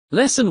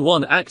Lesson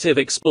 1 Active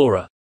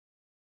Explorer.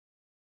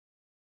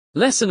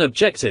 Lesson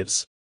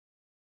Objectives.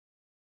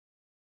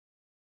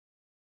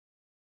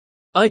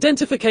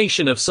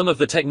 Identification of some of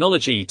the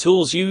technology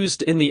tools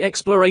used in the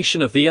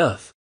exploration of the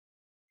Earth.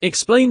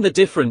 Explain the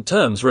different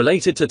terms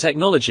related to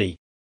technology.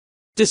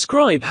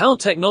 Describe how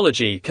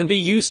technology can be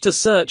used to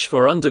search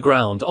for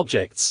underground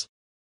objects.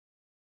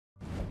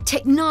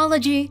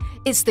 Technology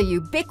is the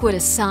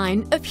ubiquitous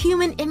sign of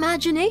human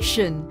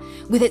imagination,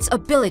 with its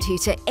ability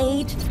to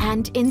aid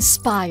and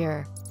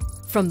inspire.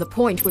 From the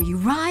point where you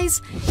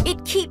rise,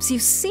 it keeps you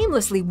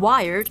seamlessly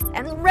wired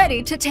and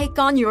ready to take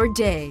on your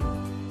day.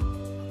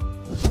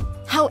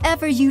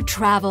 However you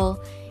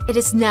travel, it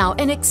is now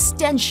an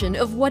extension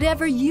of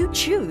whatever you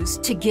choose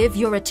to give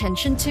your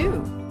attention to.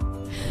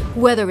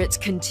 Whether it's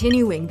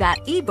continuing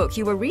that ebook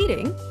you were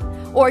reading,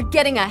 or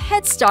getting a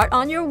head start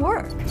on your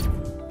work.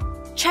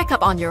 Check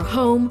up on your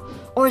home,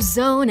 or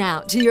zone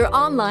out to your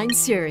online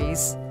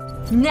series.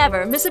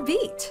 Never miss a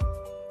beat.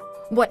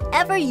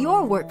 Whatever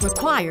your work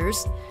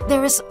requires,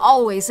 there is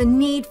always a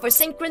need for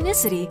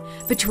synchronicity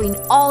between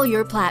all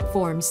your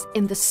platforms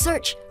in the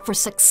search for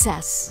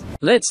success.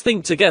 Let's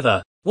think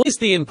together. What is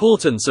the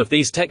importance of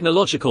these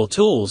technological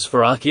tools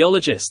for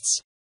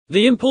archaeologists?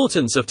 The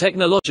importance of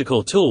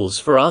technological tools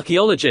for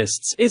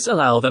archaeologists is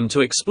allow them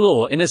to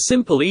explore in a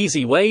simple,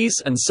 easy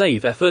ways and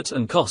save effort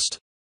and cost.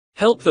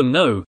 Help them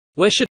know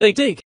where should they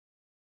dig.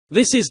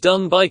 This is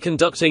done by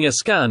conducting a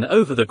scan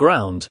over the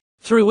ground,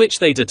 through which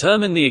they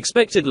determine the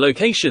expected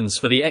locations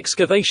for the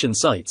excavation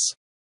sites.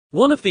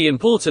 One of the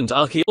important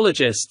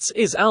archaeologists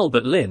is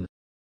Albert Lin.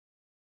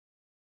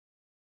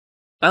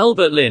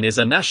 Albert Lin is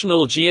a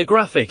National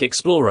Geographic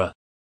explorer.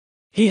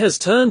 He has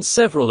turned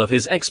several of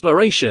his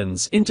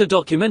explorations into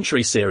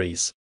documentary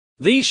series.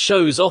 These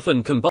shows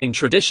often combine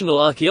traditional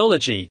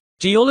archaeology,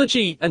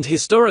 geology, and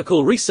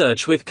historical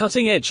research with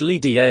cutting-edge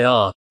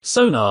LiDAR,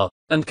 sonar,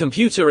 and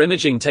computer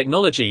imaging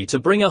technology to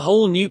bring a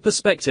whole new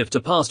perspective to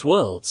past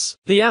worlds.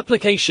 The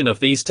application of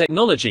these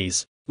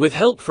technologies, with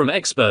help from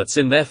experts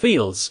in their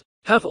fields,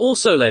 have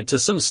also led to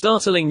some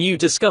startling new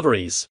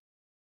discoveries.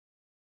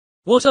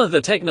 What are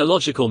the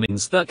technological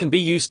means that can be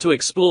used to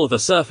explore the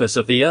surface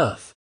of the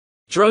Earth?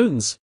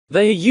 Drones.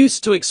 They are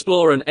used to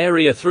explore an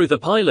area through the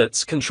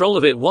pilot's control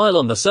of it while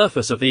on the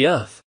surface of the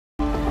Earth.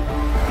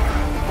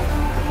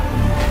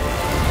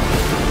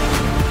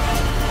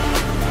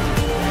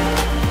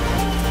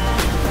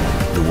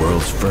 The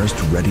world's first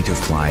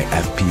ready-to-fly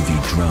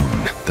FPV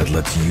drone that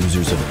lets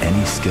users of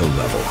any skill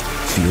level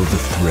feel the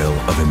thrill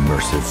of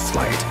immersive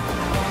flight.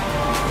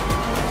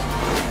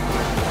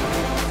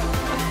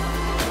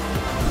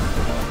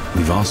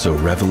 We've also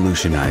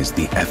revolutionized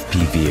the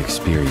FPV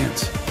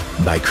experience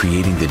by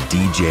creating the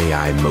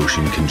Dji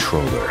Motion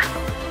Controller,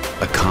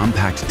 a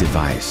compact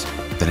device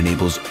that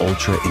enables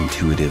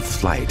ultra-intuitive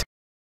flight.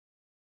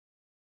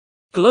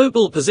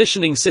 Global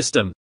Positioning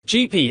System,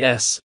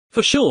 GPS,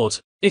 for short.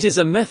 It is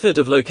a method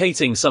of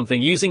locating something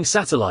using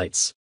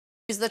satellites.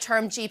 Use the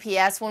term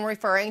GPS when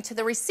referring to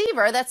the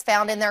receiver that's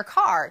found in their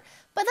car,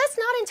 but that's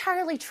not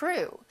entirely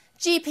true.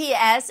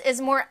 GPS is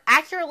more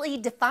accurately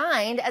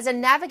defined as a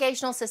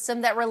navigational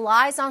system that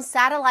relies on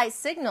satellite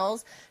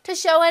signals to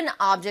show an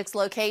object's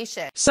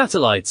location.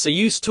 Satellites are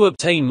used to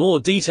obtain more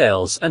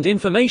details and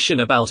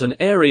information about an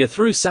area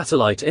through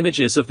satellite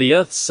images of the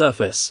Earth's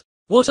surface.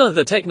 What are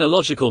the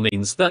technological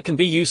means that can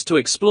be used to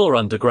explore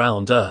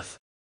underground Earth?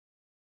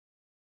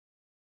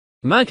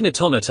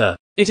 Magnetometer.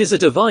 It is a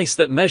device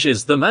that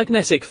measures the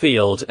magnetic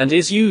field and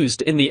is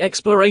used in the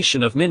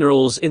exploration of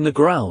minerals in the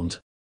ground.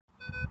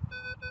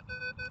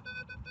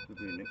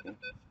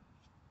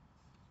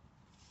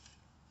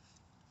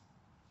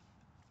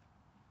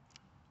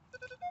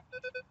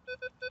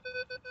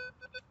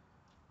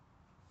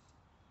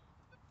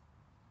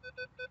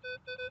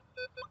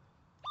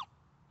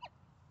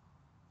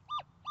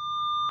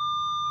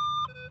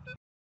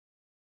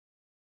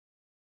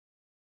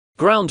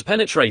 Ground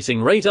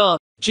Penetrating Radar,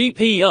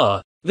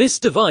 GPR. This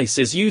device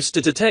is used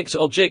to detect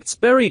objects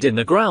buried in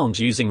the ground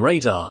using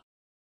radar.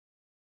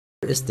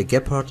 Here is the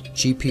Gepard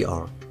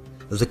GPR,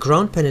 the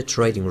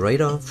ground-penetrating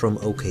radar from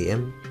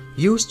OKM,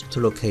 used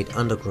to locate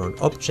underground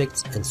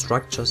objects and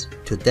structures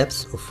to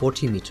depths of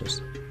 40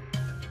 meters.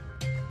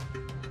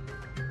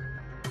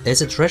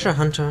 As a treasure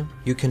hunter,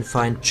 you can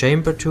find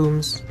chamber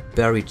tombs,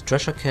 buried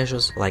treasure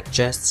caches like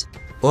chests,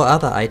 or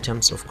other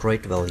items of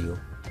great value.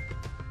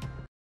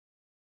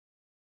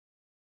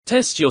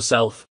 Test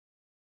yourself.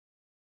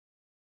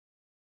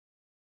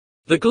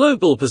 The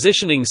Global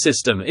Positioning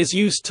System is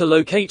used to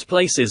locate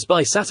places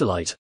by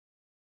satellite.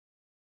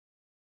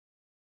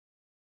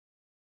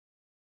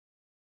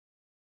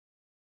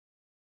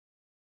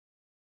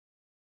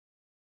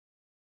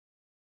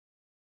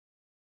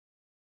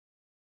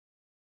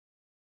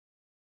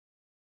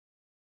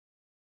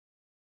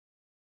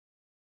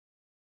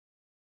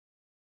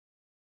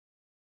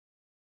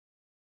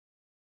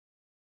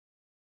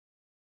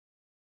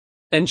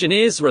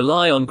 Engineers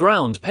rely on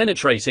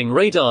ground-penetrating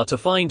radar to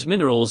find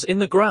minerals in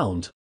the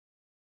ground.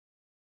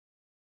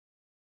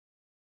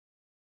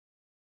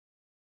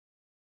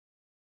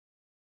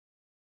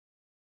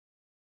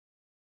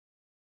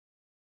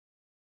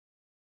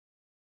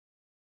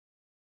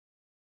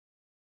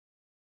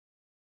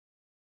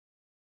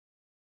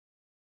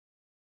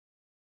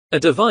 a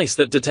device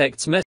that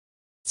detects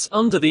meteorites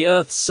under the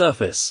Earth's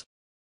surface.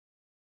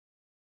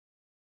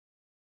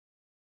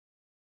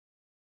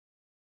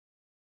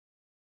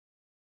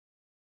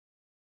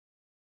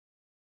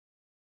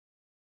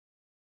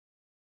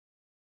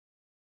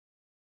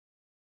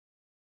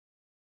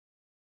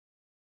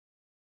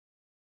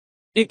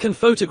 It can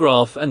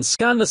photograph and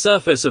scan the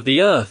surface of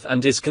the Earth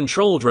and is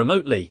controlled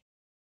remotely.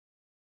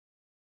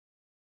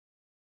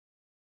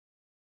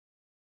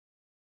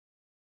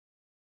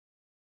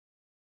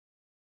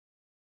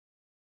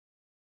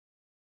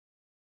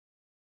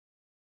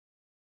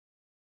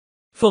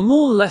 For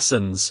more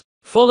lessons,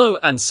 follow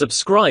and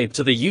subscribe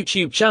to the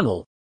YouTube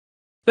channel.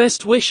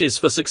 Best wishes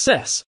for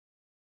success.